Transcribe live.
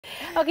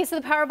Okay, so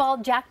the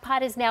Powerball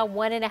jackpot is now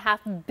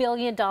 $1.5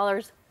 billion.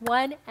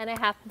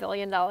 $1.5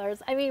 billion.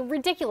 I mean,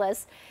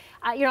 ridiculous.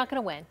 You're not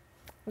going to win.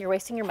 You're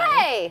wasting your money.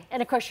 Hey!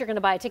 And of course, you're going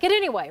to buy a ticket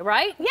anyway,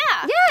 right? Yeah.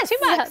 Yes. $2.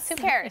 Yes. Who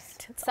cares?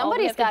 That's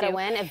Somebody's got to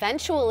win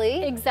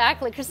eventually.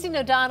 Exactly. Christine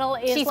O'Donnell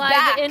is She's live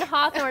back. in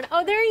Hawthorne.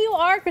 Oh, there you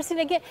are, Christine.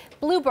 Again,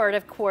 Bluebird,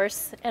 of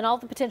course, and all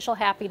the potential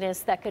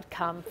happiness that could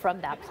come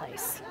from that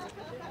place.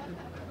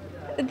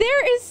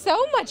 There is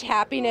so much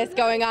happiness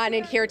going on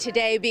in here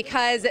today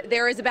because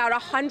there is about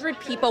 100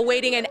 people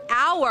waiting an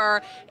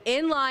hour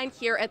in line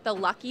here at the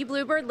Lucky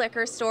Bluebird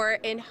liquor store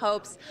in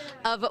hopes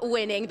of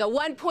winning the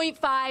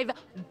 $1.5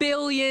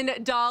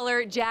 billion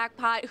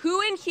jackpot. Who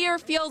in here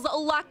feels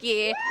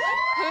lucky?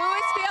 Who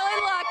is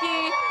feeling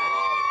lucky?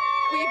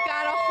 We've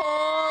got a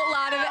whole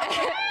lot of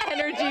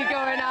energy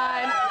going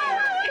on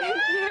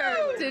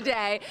here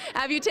today.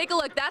 Have you take a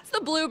look? That's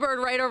the Bluebird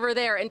right over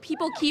there, and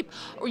people keep,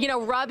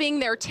 rubbing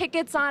their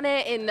tickets on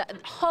it in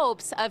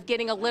hopes of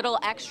getting a little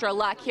extra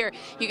luck. Here,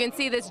 you can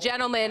see this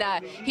gentleman.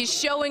 He's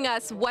showing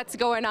us what's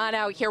going on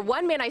out here.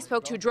 One man I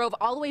spoke to drove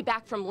all the way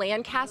back from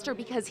Lancaster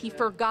because he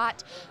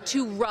forgot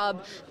to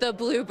rub the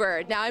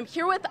Bluebird. Now I'm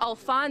here with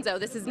Alfonso.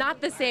 This is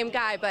not the same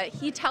guy, but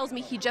he tells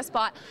me he just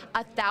bought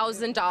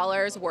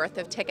 $1,000 worth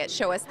of tickets.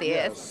 Show us these.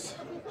 Yes.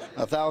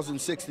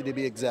 1,060 to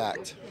be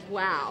exact.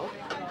 Wow.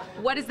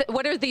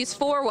 What are these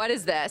for? What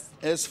is this?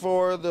 It's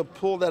for the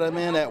pool that I'm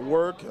in at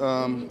work.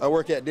 I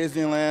work at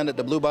Disneyland at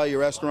the Blue Bayou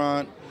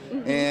restaurant,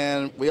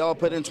 and we all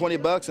put in 20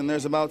 bucks, and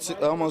there's about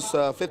almost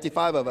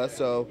 55 of us,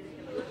 so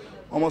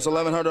almost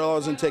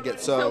 $1,100 in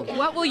tickets. So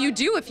what will you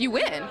do if you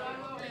win?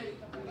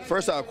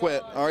 First, I'll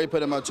quit. I already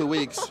put in my 2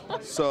 weeks,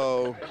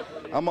 so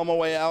I'm on my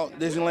way out.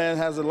 Disneyland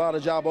has a lot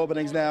of job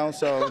openings now,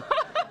 so.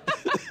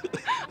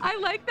 I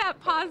like that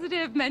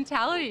positive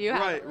mentality you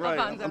have, Right.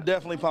 Alfonso. I'm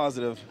definitely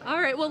positive. All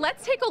right, well,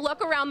 let's take a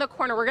look around the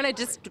corner. We're going to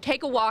just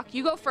take a walk.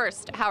 You go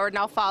first, Howard, and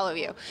I'll follow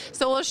you.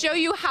 So we'll show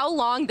you how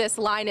long this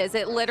line is.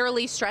 It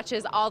literally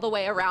stretches all the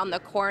way around the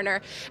corner.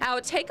 Now,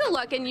 take a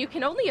look, and you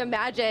can only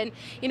imagine,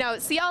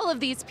 see all of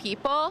these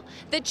people.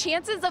 The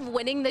chances of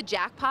winning the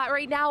jackpot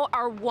right now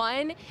are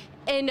 1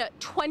 in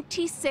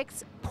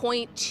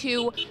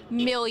 26.2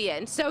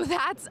 million. So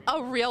that's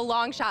a real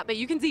long shot, but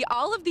you can see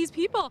all of these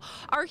people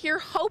are here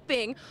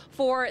hoping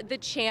for the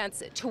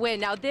chance to win.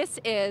 Now, this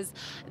is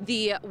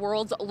the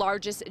world's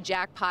largest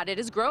jackpot. It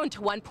has grown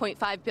to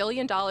 $1.5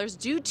 billion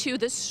due to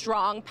the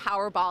strong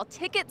Powerball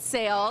ticket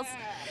sales.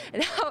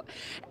 Now,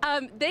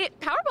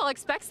 Powerball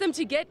expects them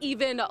to get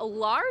even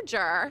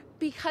larger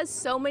because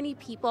so many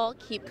people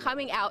keep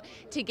coming out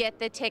to get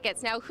the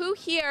tickets. Now, who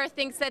here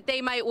thinks that they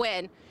might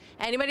win?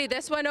 Anybody?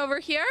 This one over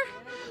here?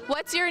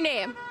 What's your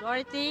name?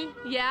 Dorothy.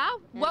 Yeah?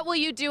 What will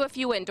you do if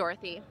you win,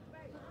 Dorothy?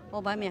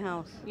 I'll buy me a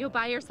house. You'll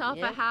buy yourself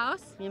a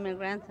house? Me and my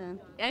grandson.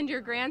 And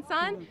your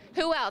grandson?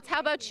 Who else?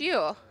 How about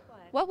you?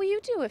 What will you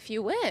do if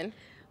you win?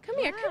 Come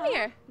here, come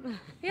here.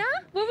 Yeah?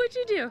 What would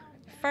you do?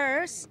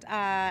 First,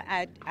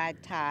 I'd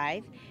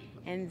tithe,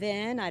 and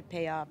then I'd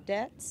pay off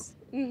debts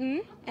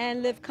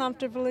and live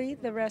comfortably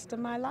the rest of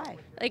my life.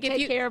 Like if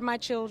Take care of my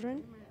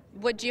children.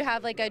 Would you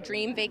have like a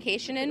dream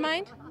vacation in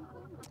mind?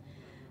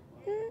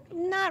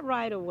 Not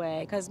right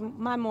away, because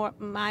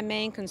my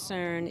main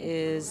concern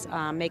is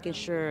making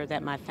sure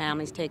that my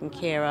family's taken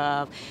care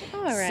of,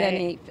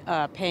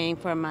 paying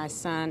for my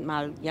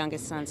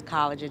youngest son's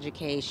college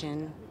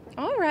education.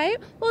 All right.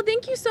 Well,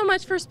 thank you so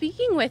much for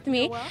speaking with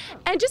me. You're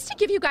welcome. And just to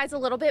give you guys a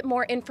little bit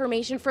more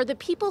information for the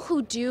people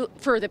who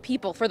for the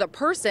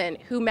person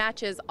who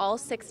matches all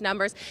 6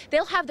 numbers,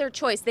 they'll have their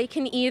choice. They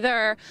can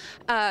either,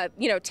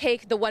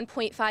 take the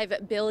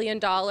 $1.5 billion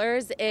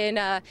in,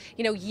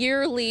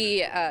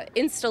 yearly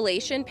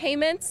installation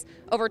payments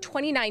over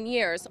 29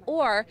 years,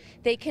 or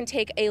they can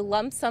take a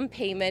lump sum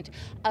payment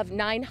of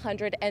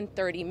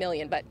 $930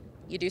 million. But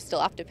you do still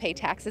have to pay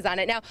taxes on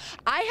it. Now,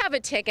 I have a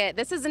ticket.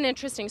 This is an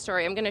interesting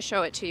story. I'm going to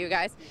show it to you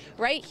guys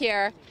right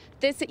here.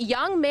 This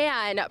young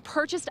man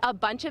purchased a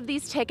bunch of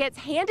these tickets,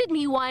 handed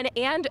me one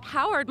and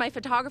Howard, my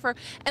photographer,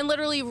 and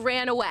literally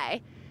ran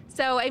away.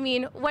 So, I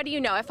mean, what do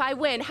you know? If I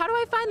win, how do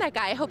I find that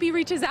guy? I hope he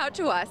reaches out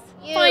to us.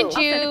 Find I'll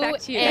send it you,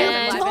 back to you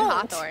and live in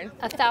Hawthorne.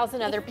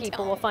 1,000 other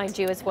people will find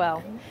you as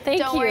well. Thank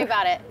you. Don't worry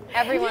about it.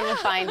 Everyone will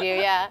find you,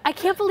 yeah. I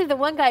can't believe the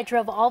one guy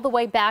drove all the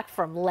way back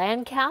from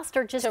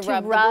Lancaster just to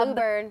rub the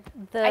Bluebird.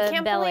 the I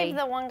can't belly. believe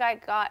the one guy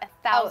got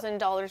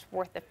 $1,000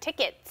 worth of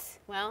tickets.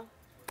 Well,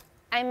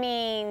 I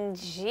mean,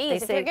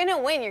 geez, if you're going to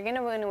win, you're going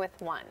to win with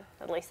one.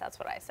 At least that's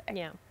what I say.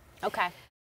 Yeah. Okay.